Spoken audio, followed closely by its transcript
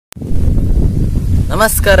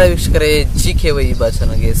ನಮಸ್ಕಾರ ವೀಕ್ಷಕರೇ, GK VIBHA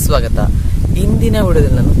ಚಾನಲ್ಗೆ ಸ್ವಾಗತ. ಇಂದಿನ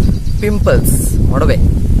ವಿಡಿಯೋದಲ್ಲಿ ನಾನು ಪಿಂಪಲ್ಸ್ ಮೊಡವೆ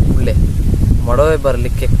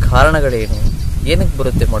ಬರಲಿಕ್ಕೆ ಕಾರಣಗಳೇನು, ಏನಕ್ಕೆ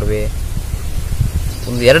ಬರುತ್ತೆ ಮೊಡವೆ?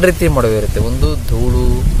 ಒಂದು ಎರಡು ರೀತಿ ಮೊಡವೆ ಇರುತ್ತೆ. ಒಂದು ಧೂಳು,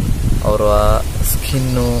 ಅವರ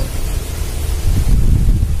ಸ್ಕಿನ್ನು,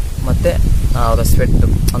 ಮತ್ತೆ ಅವರ ಸ್ವೆಟ್,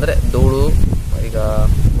 ಅಂದರೆ ಧೂಳು, ಈಗ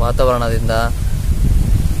ವಾತಾವರಣದಿಂದ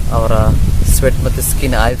ಅವರ ಸ್ವೆಟ್ ಮತ್ತು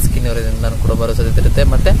ಸ್ಕಿನ್, ಆಯಿಲ್ ಸ್ಕಿನ್ ಅವರಿಂದ ಕೂಡ ಬರೋ ಸಾಧ್ಯತೆ ಇರುತ್ತೆ.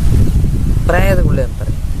 ಮತ್ತು ಪ್ರಾಯದ ಗುಳ್ಳೆ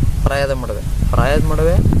ಅಂತಾರೆ, ಪ್ರಾಯದ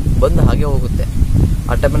ಮೊಡವೆ ಬಂದು ಹಾಗೆ ಹೋಗುತ್ತೆ.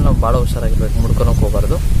 ಆ ಟೈಮಲ್ಲಿ ನಾವು ಭಾಳ ಹುಷಾರಾಗಿರ್ಬೇಕು, ಮುಡ್ಕೊಳಕ್ಕೆ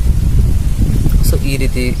ಹೋಗಬಾರ್ದು. ಸೊ ಈ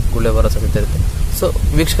ರೀತಿ ಗುಳ್ಳೆ ಬರೋ ಸಾಧ್ಯತೆ ಇರುತ್ತೆ. ಸೊ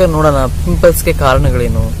ವೀಕ್ಷಕರು ನೋಡೋಣ, ಪಿಂಪಲ್ಸ್ಗೆ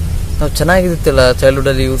ಕಾರಣಗಳೇನು? ನಾವು ಚೆನ್ನಾಗಿರುತ್ತಲ್ಲ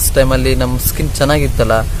ಚೈಲ್ಡ್ಹುಡಲ್ಲಿ, ಯೂಸ್ ಟೈಮಲ್ಲಿ ನಮ್ಮ ಸ್ಕಿನ್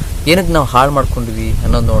ಚೆನ್ನಾಗಿತ್ತಲ್ಲ, ಏನಕ್ಕೆ ನಾವು ಹಾಳು ಮಾಡ್ಕೊಂಡಿವಿ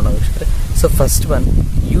ಅನ್ನೋದು ನೋಡೋಣ ವೀಕ್ಷಕರೇ. So first one,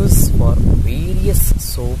 use for various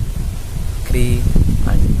soap, cream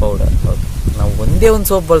and powder. ಹೌದು, ನಾವು ಒಂದೇ ಒಂದು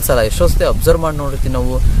ಸೋಪ್ ಬಳಸಲ್ಲ, ಎಷ್ಟೊತ್ತೇ ಅಬ್ಸರ್ವ್ ಮಾಡಿ ನೋಡಿರ್ತೀವಿ.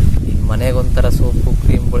 ನಾವು ಈಗ ಮನೆಗೆ ಒಂಥರ ಸೋಪು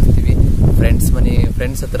ಕ್ರೀಮ್ ಬಳಸ್ತೀವಿ,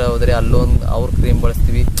 ಫ್ರೆಂಡ್ಸ್ ಹತ್ರ ಹೋದರೆ ಅಲ್ಲೊಂದು ಅವ್ರ ಕ್ರೀಮ್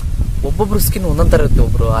ಬಳಸ್ತೀವಿ. ಒಬ್ಬೊಬ್ರು ಸ್ಕಿನ್ ಒಂದೊಂದು ಥರ ಇರುತ್ತೆ.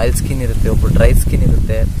 ಒಬ್ಬರು ಆಯಿಲ್ ಸ್ಕಿನ್ ಇರುತ್ತೆ, ಒಬ್ಬರು ಡ್ರೈ ಸ್ಕಿನ್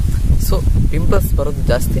ಇರುತ್ತೆ. ಸೊ ಪಿಂಪಲ್ಸ್ ಬರೋದು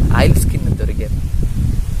ಜಾಸ್ತಿ ಆಯಿಲ್ ಸ್ಕಿನ್ ಇದ್ದವರಿಗೆ.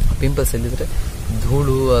 ಪಿಂಪಲ್ಸ್ ಎಲ್ಲಿದ್ರೆ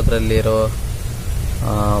ಧೂಳು, ಅದರಲ್ಲಿರೋ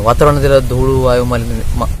ವಾತಾವರಣದಲ್ಲಿರೋ ಧೂಳು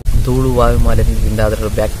ವಾಯು ಮಾಲಿನ್ಯದಿಂದ ಅದರ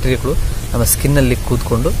ಬ್ಯಾಕ್ಟೀರಿಯಾಗಳು ನಮ್ಮ ಸ್ಕಿನ್ನಲ್ಲಿ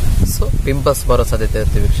ಕೂತ್ಕೊಂಡು ಸೊ ಪಿಂಪಲ್ಸ್ ಬರೋ ಸಾಧ್ಯತೆ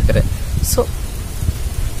ಇರುತ್ತೆ ವೀಕ್ಷಕರೇ. ಸೊ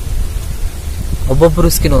ಒಬ್ಬೊಬ್ಬರು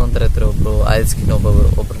ಸ್ಕಿನ್ ಒಂದೊಂಥರ ಇರ್ತಾರೆ. ಒಬ್ಬರು ಆಯಿಲ್ ಸ್ಕಿನ್,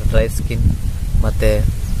 ಒಬ್ಬರು ಡ್ರೈ ಸ್ಕಿನ್, ಮತ್ತು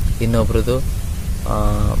ಇನ್ನೊಬ್ರದ್ದು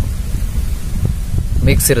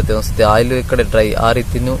ಮಿಕ್ಸ್ ಇರುತ್ತೆ. ಒಂದ್ಸತಿ ಆಯಿಲ್ ಈ ಕಡೆ ಡ್ರೈ, ಆ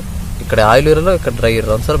ರೀತಿನೂ ಈ ಕಡೆ ಆಯಿಲ್ ಇರಲ್ಲ, ಈ ಕಡೆ ಡ್ರೈ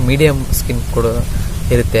ಇರಲ್ಲ, ಒಂದ್ಸಲ ಮೀಡಿಯಂ ಸ್ಕಿನ್ ಕೂಡ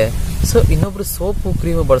ಇರುತ್ತೆ. ಸೊ ಇನ್ನೊಬ್ರು ಸೋಪು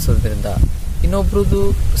ಕ್ರೀಮು ಬಳಸೋದ್ರಿಂದ ಇನ್ನೊಬ್ರದ್ದು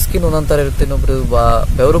ಸ್ಕಿನ್ ಒಂದೊಂದು ಥರ ಇರುತ್ತೆ. ಇನ್ನೊಬ್ರು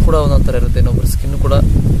ಬೆವರು ಕೂಡ ಒಂದೊಂದು ಥರ ಇರುತ್ತೆ. ಇನ್ನೊಬ್ರು ಸ್ಕಿನ್ ಕೂಡ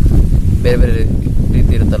ಬೇರೆ ಬೇರೆ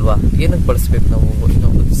ರೀತಿ ಇರುತ್ತಲ್ವಾ. ಏನಕ್ಕೆ ಬಳಸ್ಬೇಕು ನಾವು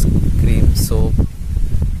ಇನ್ನೊಬ್ರದ್ದು ಕ್ರೀಮ್, ಸೋಪ್,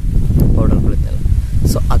 ಪೌಡರ್ಗಳಿದ್ದೆಲ್ಲ?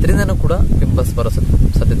 ಸೊ ಅದರಿಂದನೂ ಕೂಡ ಪಿಂಪಲ್ಸ್ ಬರೋ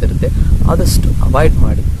ಸಾಧ್ಯತೆ ಇರುತ್ತೆ. ಆದಷ್ಟು ಅವಾಯ್ಡ್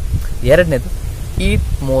ಮಾಡಿ. ಎರಡನೇದು, ಈಟ್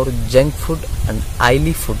more junk food and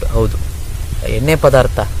oily food. ಹೌದು, ಎಣ್ಣೆ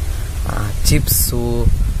ಪದಾರ್ಥ, ಚಿಪ್ಸು,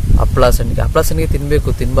 ಹಪ್ಪಳ ಸಂಡಿಗೆ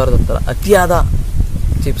ತಿನ್ನಬಾರ್ದು ಅಂತಾರೆ. ಅತಿಯಾದ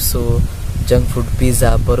chips, junk food,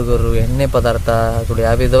 pizza, burger, ಎಣ್ಣೆ ಪದಾರ್ಥಗಳು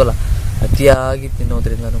ಯಾವಿದಾವಲ್ಲ, ಅತಿಯಾಗಿ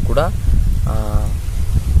ತಿನ್ನೋದ್ರಿಂದನೂ ಕೂಡ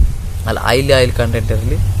ಅಲ್ಲಿ ಆಯಿಲ್ ಕಂಟೆಂಟ್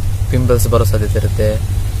ಇರಲಿ, ಪಿಂಪಲ್ಸ್ ಬರೋ ಸಾಧ್ಯತೆ ಇರುತ್ತೆ.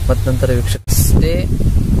 ಮತ್ತು ನಂತರ ವೀಕ್ಷಕ, stay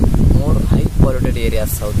more high polluted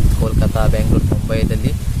areas. ಹೌದು, ಕೋಲ್ಕತ್ತಾ, ಬೆಂಗಳೂರು,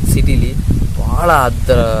 ಮುಂಬೈದಲ್ಲಿ ಸಿಟಿಲಿ ಭಾಳ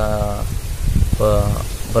ಅದರ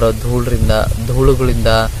ಬರೋ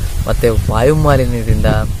ಧೂಳುಗಳಿಂದ ಮತ್ತು ವಾಯು ಮಾಲಿನ್ಯದಿಂದ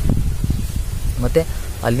ಮತ್ತು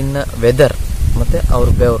ಅಲ್ಲಿನ ವೆದರ್ ಮತ್ತು ಅವ್ರ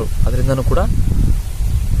ಬೆವರು, ಅದರಿಂದನೂ ಕೂಡ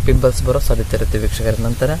ಪಿಂಪಲ್ಸ್ ಬರೋ ಸಾಧ್ಯತೆ ಇರುತ್ತೆ ವೀಕ್ಷಕರ.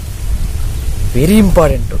 ನಂತರ ವೆರಿ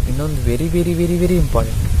ಇಂಪಾರ್ಟೆಂಟು, ಇನ್ನೊಂದು very very very very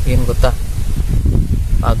important ಏನು ಗೊತ್ತಾ?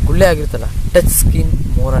 ಆ ಗುಳ್ಳೆ ಆಗಿರ್ತಲ್ಲ, touch skin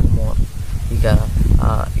more and more. ಈಗ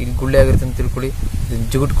ಇಲ್ಲಿ ಗುಳ್ಳೆ ಆಗಿರುತ್ತೆ ಅಂತ ತಿಳ್ಕೊಳ್ಳಿ,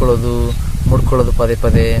 ಜಿಗುಟ್ಕೊಳ್ಳೋದು, ಮುಡ್ಕೊಳ್ಳೋದು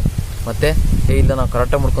ಪದೇ, ಮತ್ತು ಇಲ್ಲ ನಾವು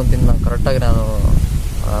ಕರೆಕ್ಟಾಗಿ ಮುಡ್ಕೊತೀನಿ, ಕರೆಕ್ಟಾಗಿ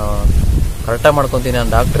ಮಾಡ್ಕೊತೀನಿ,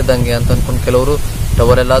 ನಾನು ಡಾಕ್ಟರ್ ಇದ್ದಂಗೆ ಅಂತ ಅಂದ್ಕೊಂಡು ಕೆಲವರು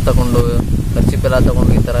ಟವರೆಲ್ಲ ತಗೊಂಡು, ಕರ್ಚಿಪ್ ಎಲ್ಲ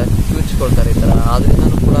ತಗೊಂಡು ಈ ಥರ ಕಿವುಚ್ಕೊಳ್ತಾರೆ. ಈ ಥರ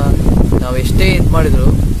ಆದ್ರಿಂದನೂ ಕೂಡ ನಾವು ಎಷ್ಟೇ ಇದು ಮಾಡಿದ್ರು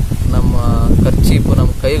ನಮ್ಮ ಕರ್ಚೀಪು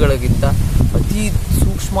ನಮ್ಮ ಕೈಗಳಿಗಿಂತ ಅತಿ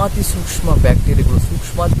ಸೂಕ್ಷ್ಮ ಬ್ಯಾಕ್ಟೀರಿಯಾಗಳು,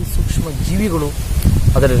 ಸೂಕ್ಷ್ಮ ಜೀವಿಗಳು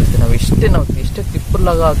ಅದರಲ್ಲಿರುತ್ತೆ. ನಾವು ಎಷ್ಟೇ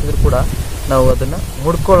ತಿಪ್ಪಲಾಗ ಹಾಕಿದ್ರು ಕೂಡ ನಾವು ಅದನ್ನು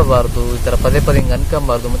ಮುಡ್ಕೊಳ್ಬಾರ್ದು. ಈ ಥರ ಪದೇ ಹಿಂಗೆ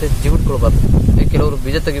ಅನ್ಕೊಂಬಾರ್ದು, ಮತ್ತು ಜಿಗುಟ್ಕೊಳ್ಬಾರ್ದು. ಕೆಲವರು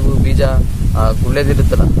ಬೀಜ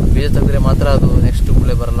ಗುಳ್ಳೆದಿರುತ್ತಲ್ಲ, ಬೀಜ ತೆಗೆದ್ರೆ ಮಾತ್ರ ಅದು ನೆಕ್ಸ್ಟ್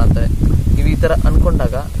ಗುಳ್ಳೆ ಬರಲ್ಲ ಅಂತಾರೆ. ನೀವು ಈ ಥರ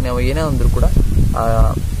ಅಂದ್ಕೊಂಡಾಗ ನಾವು ಏನೇ ಅಂದರೂ ಕೂಡ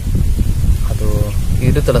ಅದು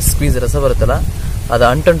ಇರುತ್ತಲ್ಲ, ಸ್ಕ್ವೀಸ್ ರಸ ಬರುತ್ತಲ್ಲ, ಅದು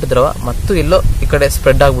ಅಂಟು ದ್ರವ ಮತ್ತು ಎಲ್ಲೋ ಈ ಕಡೆ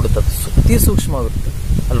ಸ್ಪ್ರೆಡ್ ಆಗಿಬಿಡುತ್ತೆ. ಅದು ಅತಿ ಸೂಕ್ಷ್ಮವಾಗಿರುತ್ತೆ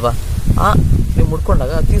ಅಲ್ವಾ. ನೀವು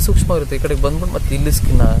ಮುಡ್ಕೊಂಡಾಗ ಅತಿ ಸೂಕ್ಷ್ಮವಾಗಿರುತ್ತೆ, ಈ ಕಡೆಗೆ ಬಂದ್ಬಿಟ್ಟು ಮತ್ತೆ ಇಲ್ಲಿ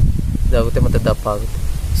ಸ್ಕಿನ್ ಇದಾಗುತ್ತೆ ಮತ್ತು ದಪ್ಪ ಆಗುತ್ತೆ.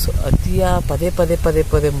 ಸೊ ಅತಿಯ ಪದೇ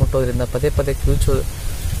ಮುಟ್ಟೋದ್ರಿಂದ, ಪದೇ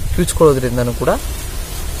ಕಿವುಚ್ಕೊಳ್ಳೋದ್ರಿಂದನೂ ಕೂಡ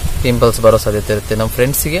ಪಿಂಪಲ್ಸ್ ಬರೋ ಸಾಧ್ಯತೆ ಇರುತ್ತೆ. ನಮ್ಮ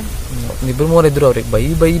ಫ್ರೆಂಡ್ಸಿಗೆ 2-3 ಇದ್ರು, ಅವ್ರಿಗೆ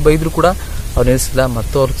ಬೈದ್ರು ಕೂಡ ಅವ್ರು ನಿಲ್ಲಿಸಿಲ್ಲ,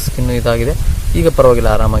 ಮತ್ತು ಅವ್ರ ಸ್ಕಿನ್ ಇದಾಗಿದೆ. ಈಗ ಪರವಾಗಿಲ್ಲ,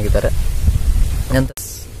 ಆರಾಮಾಗಿದ್ದಾರೆ. ನಂತರ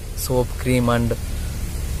soap, cream and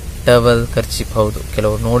towel, kerchief. ಹೌದು,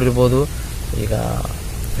 ಕೆಲವರು ನೋಡಿರ್ಬೋದು, ಈಗ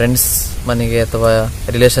ಫ್ರೆಂಡ್ಸ್ ಮನೆಗೆ ಅಥವಾ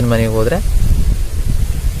ರಿಲೇಷನ್ ಮನೆಗೆ ಹೋದರೆ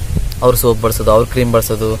ಅವ್ರು ಸೋಪ್ ಬಳಸೋದು, ಅವ್ರ ಕ್ರೀಮ್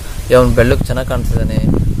ಬಳಸೋದು. ಅವ್ನು ಬೆಳ್ಳಕ್ಕೆ ಚೆನ್ನಾಗಿ ಕಾಣಿಸ್ತಿದ್ದಾನೆ,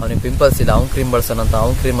 ಅವ್ನಿಗೆ ಪಿಂಪಲ್ಸ್ ಇಲ್ಲ, ಅವ್ನು ಕ್ರೀಮ್ ಬಳಸೋಣಂತ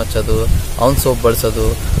ಅವ್ನು ಕ್ರೀಮ್ ಹಚ್ಚೋದು, ಅವ್ನು ಸೋಪ್ ಬಳಸೋದು.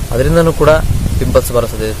 ಅದರಿಂದನೂ ಕೂಡ ಪಿಂಪಲ್ಸ್ ಬರೋ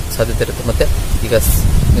ಸಾಧ್ಯತೆ ಇರುತ್ತೆ. ಮತ್ತು ಈಗ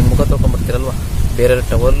ನಿಮ್ಮ ಮುಖ ತೊಗೊಂಡ್ಬರ್ತೀರಲ್ವ, ಬೇರೆ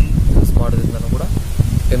ಟವಲ್ ಯೂಸ್ ಮಾಡೋದ್ರಿಂದನೂ ಕೂಡ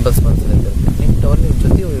ಪಿಂಪಲ್ಸ್ ಬರೋ ಸಾಧ್ಯತೆ ಇರುತ್ತೆ. ನಿಮ್ಮ ಟವಲ್ ನಿಮ್ಮ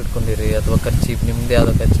ಜೊತೆ ಇಟ್ಕೊಂಡಿರಿ, ಅಥವಾ ಕರ್ಚೀಪ್, ನಿಮ್ಮದೇ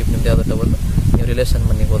ಆದ ಟವಲ್ ನೀವು ರಿಲೇಷನ್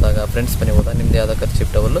ಮನೆಗೆ ಹೋದಾಗ, ಫ್ರೆಂಡ್ಸ್ ಮನೆಗೆ ಹೋದಾಗ ನಿಮ್ಮದೇ ಆದ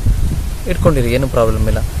ಕರ್ಚೀಪ್ ಟವಲ್ಲು ಇಟ್ಕೊಂಡಿರಿ, ಏನೂ ಪ್ರಾಬ್ಲಮ್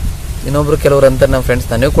ಇಲ್ಲ. ಇನ್ನೊಬ್ರು ಕೆಲವರು ಅಂತಾರೆ, ನಮ್ಮ ಫ್ರೆಂಡ್ಸ್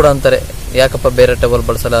ನನಗೂ ಕೂಡ ಅಂತಾರೆ, ಯಾಕಪ್ಪ ಬೇರೆ ಟವಲ್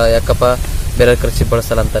ಬಳಸಲ್ಲ, ಯಾಕಪ್ಪ ಬೇರೆ ಕರ್ಚೀಪ್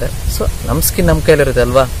ಬಳಸಲ್ಲ ಅಂತಾರೆ. ಸೊ ನಮ್ಮ ಸ್ಕಿನ್ ನಮ್ಮ ಕೈಲಿರುತ್ತೆ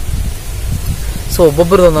ಅಲ್ವಾ. ಸೊ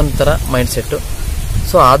ಒಬ್ಬೊಬ್ಬರು ಒಂದೊಂದು ಥರ ಮೈಂಡ್ ಸೆಟ್ಟು.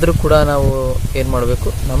 ಸೊ ಆದರೂ ಕೂಡ ನಾವು ಏನು ಮಾಡಬೇಕು,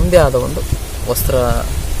 ನಮ್ಮದೇ ಆದ ಒಂದು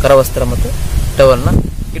ಕರವಸ್ತ್ರ ಮತ್ತು ಟವಲ್ನ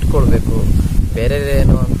ಇಟ್ಕೊಳ್ಬೇಕು. ಬೇರೆ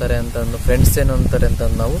ಏನು ಅಂತಾರೆ ಅಂತಂದು, ಫ್ರೆಂಡ್ಸ್ ಏನು ಅಂತಾರೆ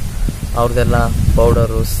ಅಂತಂದು ನಾವು ಅವ್ರದ್ದೆಲ್ಲ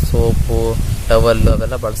ಪೌಡರು, ಸೋಪು, ಟವಲ್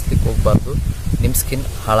ಅವೆಲ್ಲ ಬಳಸ್ಲಿಕ್ಕೆ ಹೋಗ್ಬಾರ್ದು. ನಿಮ್ಮ ಸ್ಕಿನ್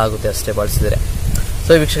ಹಾಳಾಗುತ್ತೆ ಅಷ್ಟೇ ಬಳಸಿದರೆ.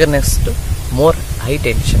 ಸೊ ವೀಕ್ಷಕರೇ, ನೆಕ್ಸ್ಟ್ ಮೋರ್ ಹೈ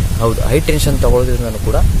ಟೆನ್ಷನ್. ಹೌದು, ಹೈ ಟೆನ್ಷನ್ ತಗೊಳ್ಳೋದ್ರಿಂದ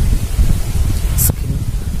ಕೂಡ ಸ್ಕಿನ್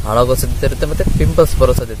ಹಾಳಾಗೋ ಸಾಧ್ಯತೆ ಇರುತ್ತೆ ಮತ್ತು ಪಿಂಪಲ್ಸ್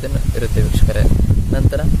ಬರೋ ಸಾಧ್ಯತೆ ಇರುತ್ತೆ ವೀಕ್ಷಕರೇ.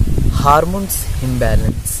 ನಂತರ hormones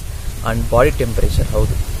imbalance and body temperature.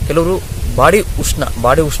 ಹೌದು, ಕೆಲವರು ಬಾಡಿ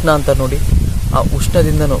ಉಷ್ಣ ಅಂತ ನೋಡಿ, ಆ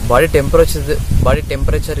ಉಷ್ಣದಿಂದನೂ ಬಾಡಿ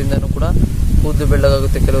ಟೆಂಪರೇಚರಿಂದನೂ ಕೂಡ ಕೂದಲು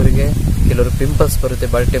ಬೆಳ್ಳಗಾಗುತ್ತೆ ಕೆಲವರಿಗೆ. ಕೆಲವರು ಪಿಂಪಲ್ಸ್ ಬರುತ್ತೆ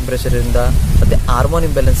ಬಾಡಿ ಟೆಂಪರೇಚರಿಂದ. ಮತ್ತು ಹಾರ್ಮೋನ್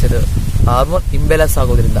ಇಂಬ್ಯಾಲೆನ್ಸ್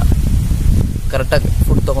ಆಗೋದ್ರಿಂದ ಕರೆಕ್ಟಾಗಿ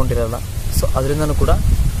ಫುಡ್ ತೊಗೊಂಡಿರಲ್ಲ. ಸೊ ಅದರಿಂದನೂ ಕೂಡ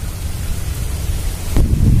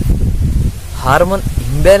ಹಾರ್ಮೋನ್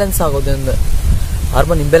ಇಂಬ್ಯಾಲೆನ್ಸ್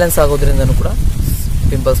ಆಗೋದ್ರಿಂದನೂ ಕೂಡ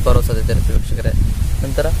ಪಿಂಪಲ್ಸ್ ಬರೋ ಸಾಧ್ಯತೆ ಇರುತ್ತೆ ವೀಕ್ಷಕರೇ.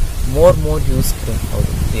 ನಂತರ ಮೋರ್ ಯೂಸ್ ಕ್ರೀಮ್.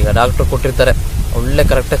 ಹೌದು, ಈಗ ಡಾಕ್ಟರ್ ಕೊಟ್ಟಿರ್ತಾರೆ ಒಳ್ಳೆ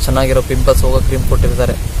ಕರೆಕ್ಟಾಗಿ ಚೆನ್ನಾಗಿರೋ ಪಿಂಪಲ್ಸ್ ಹೋಗೋ ಕ್ರೀಮ್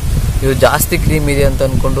ಕೊಟ್ಟಿರ್ತಾರೆ. ಇವು ಜಾಸ್ತಿ ಕ್ರೀಮ್ ಇದೆ ಅಂತ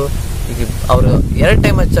ಅಂದ್ಕೊಂಡು ಈಗ ಅವರು 2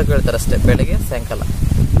 ಟೈಮ್ ಹಚ್ಚಾಕ ಹೇಳ್ತಾರೆ ಅಷ್ಟೇ, ಬೆಳಗ್ಗೆ ಸಾಯಂಕಾಲ.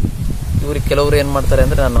 ಇವ್ರಿಗೆ ಕೆಲವರು ಏನು ಮಾಡ್ತಾರೆ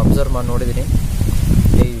ಅಂದರೆ, ನಾನು ಅಬ್ಸರ್ವ್ ಮಾಡಿ ನೋಡಿದ್ದೀನಿ,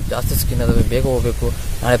 ಜಾಸ್ತಿ ಸ್ಕಿನ್ ಅದಾವೆ, ಬೇಗ ಹೋಗಬೇಕು,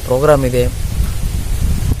 ನಾಳೆ ಪ್ರೋಗ್ರಾಮ್ ಇದೆ,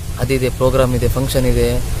 ಪ್ರೋಗ್ರಾಮ್ ಇದೆ, ಫಂಕ್ಷನ್ ಇದೆ,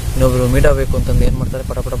 ಇನ್ನೊಬ್ರು ಮೀಟ್ ಆಗಬೇಕು ಅಂತಂದು ಏನು ಮಾಡ್ತಾರೆ,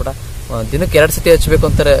 ಪಟ ದಿನಕ್ಕೆ 2 ಸತಿ ಹಚ್ಚಬೇಕು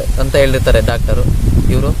ಅಂತ ಹೇಳಿರ್ತಾರೆ ಡಾಕ್ಟರು.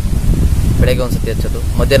 ಇವರು ಬೆಳಗ್ಗೆ ಒಂದು ಸತಿ ಹಚ್ಚೋದು,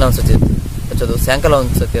 ಮಧ್ಯಾಹ್ನ ಒಂದು ಸತಿ ಹಚ್ಚೋದು, ಸಾಯಂಕಾಲ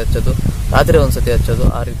ಒಂದು ಸತಿ ಹಚ್ಚೋದು, ರಾತ್ರಿ ಒಂದು ಸತಿ ಹಚ್ಚೋದು.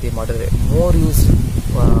 ಆ ರೀತಿ ಮಾಡಿದ್ರೆ ಮೋರ್ ಯೂಸ್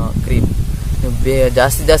ಕ್ರೀಮ್. ನೀವು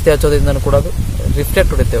ಜಾಸ್ತಿ ಹಚ್ಚೋದ್ರಿಂದ ಕೂಡ ಅದು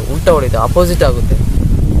ರಿಫ್ಲೆಕ್ಟ್ ಹೊಡಿತೆ, ಉಲ್ಟಾ ಹೊಡಿತೆ, ಆಪೋಸಿಟ್ ಆಗುತ್ತೆ,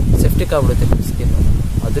 ಸೆಫ್ಟಿಕ್ ಆಗಿಬಿಡುತ್ತೆ ಸ್ಕಿನ್.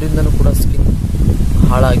 ಅದರಿಂದನೂ ಕೂಡ ಸ್ಕಿನ್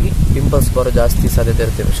ಹಾಳಾಗಿ ಪಿಂಪಲ್ಸ್ ಬರೋ ಜಾಸ್ತಿ ಸಾಧ್ಯತೆ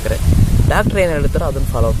ಇರುತ್ತೆ ವೀಕ್ಷಕರೇ. ಡಾಕ್ಟ್ರ್ ಏನು ಹೇಳ್ತಾರೋ ಅದನ್ನು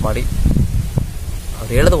ಫಾಲೋ ಅಪ್ ಮಾಡಿ.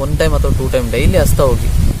 ಅವ್ರು ಹೇಳೋದು 1 ಟೈಮ್ ಅಥವಾ 2 ಟೈಮ್ ಡೈಲಿ ಹಚ್ತಾ ಹೋಗಿ.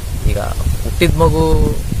 ಈಗ ಹುಟ್ಟಿದ ಮಗು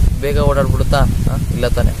ಬೇಗ ಓಡಾಡ್ಬಿಡುತ್ತಾ? ಇಲ್ಲ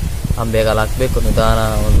ತಾನೆ. ಬೇಗ ಹಾಕಬೇಕು, ನಿಧಾನ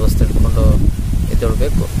ಒಂದು ವಸ್ತು ಇಟ್ಕೊಂಡು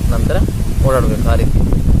ಎದ್ದೇಳಬೇಕು, ನಂತರ ಓಡಾಡಬೇಕು. ಆ ರೀತಿ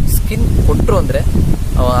ಸ್ಕಿನ್ ಕೊಟ್ಟರು ಅಂದರೆ,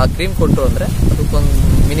 ಆ ಕ್ರೀಮ್ ಕೊಟ್ಟರು ಅಂದರೆ ಅದಕ್ಕೊಂದು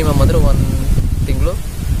ಮಿನಿಮಮ್ ಅಂದರೆ 1 ತಿಂಗಳು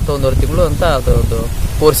ಅಥವಾ 1.5 ತಿಂಗಳು ಅಂತ ಅದೊಂದು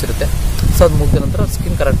ಕೋರ್ಸ್ ಇರುತ್ತೆ. ಸೊ ಅದು ಮುಗಿದ ನಂತರ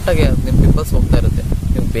ಸ್ಕಿನ್ ಕರೆಕ್ಟಾಗಿ ನಿಮ್ಮ ಪಿಂಪಲ್ಸ್ ಹೋಗ್ತಾ ಇರುತ್ತೆ.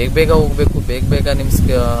 ನೀವು ಬೇಗ ಹೋಗಬೇಕು, ಬೇಗ ನಿಮ್ಮ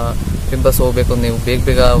ಪಿಂಪಲ್ಸ್ ಹೋಗಬೇಕು. ನೀವು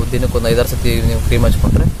ಬೇಗ ದಿನಕ್ಕೆ ಒಂದು 5-6 ಸತಿ ನೀವು ಕ್ರೀಮ್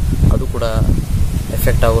ಹಚ್ಕೊಂಡ್ರೆ ಅದು ಕೂಡ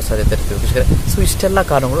ಎಫೆಕ್ಟ್ ಆಗೋ ಸಾಧ್ಯತೆ ಇರ್ತೀವಿ ವೀಕ್ಷಕರೇ. ಸೊ ಇಷ್ಟೆಲ್ಲ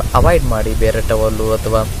ಕಾರಣಗಳು ಅವಾಯ್ಡ್ ಮಾಡಿ. ಬೇರೆ ಟವಲ್ಲು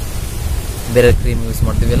ಅಥವಾ ಬೇರೆ ಕ್ರೀಮ್ ಯೂಸ್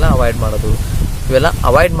ಮಾಡ್ತೀವಿ, ಎಲ್ಲ ಅವಾಯ್ಡ್ ಮಾಡೋದು. ಇವೆಲ್ಲ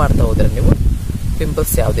ಅವಾಯ್ಡ್ ಮಾಡ್ತಾ ಹೋದರೆ ನೀವು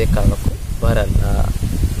ಪಿಂಪಲ್ಸ್ ಯಾವುದೇ ಕಾರಣಕ್ಕೂ ಬರಲ್ಲ,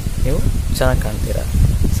 ನೀವು ಚೆನ್ನಾಗಿ ಕಾಣ್ತೀರಾ.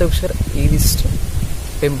 ಸೊ ವೀಕ್ಷಕರೇ, ಇದಿಷ್ಟು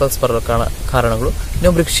ಪಿಂಪಲ್ಸ್ ಬರೋ ಕಾರಣಗಳು.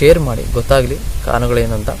 ಇನ್ನೊಬ್ರಿಗೆ ಶೇರ್ ಮಾಡಿ, ಗೊತ್ತಾಗಲಿ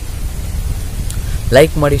ಕಾರಣಗಳೇನಂತ.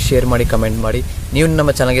 ಲೈಕ್ ಮಾಡಿ, ಶೇರ್ ಮಾಡಿ, ಕಮೆಂಟ್ ಮಾಡಿ. ನೀವು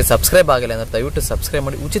ನಮ್ಮ ಚಾನಲ್ಗೆ ಸಬ್ಸ್ಕ್ರೈಬ್ ಆಗಿಲ್ಲ ಅಂದರೆ ದಯವಿಟ್ಟು ಸಬ್ಸ್ಕ್ರೈಬ್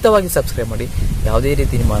ಮಾಡಿ, ಉಚಿತವಾಗಿ ಸಬ್ಸ್ಕ್ರೈಬ್ ಮಾಡಿ. ಯಾವುದೇ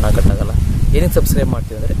ರೀತಿ ನಿಮ್ಮ ಹಣ ಕಟ್ಟಾಗಲ್ಲ. ಏನಕ್ಕೆ ಸಬ್ಸ್ಕ್ರೈಬ್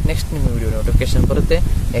ಮಾಡ್ತೀವಿ ಅಂದರೆ ನೆಕ್ಸ್ಟ್ ನಿಮ್ಮ ವಿಡಿಯೋ ನೋಟಿಫಿಕೇಶನ್ ಬರುತ್ತೆ.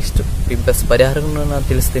 ನೆಕ್ಸ್ಟ್ ಪಿಂಪಲ್ಸ್ ಪರಿಹಾರವನ್ನು ನಾನು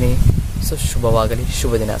ತಿಳಿಸ್ತೀನಿ. ಸೊ ಶುಭವಾಗಲಿ,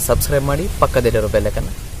 ಶುಭ ದಿನ. ಸಬ್ಸ್ಕ್ರೈಬ್ ಮಾಡಿ, ಪಕ್ಕದಲ್ಲಿರೋ ಬೆಲ್ ಐಕಾನ್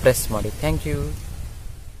ಪ್ರೆಸ್ ಮಾಡಿ. Thank you.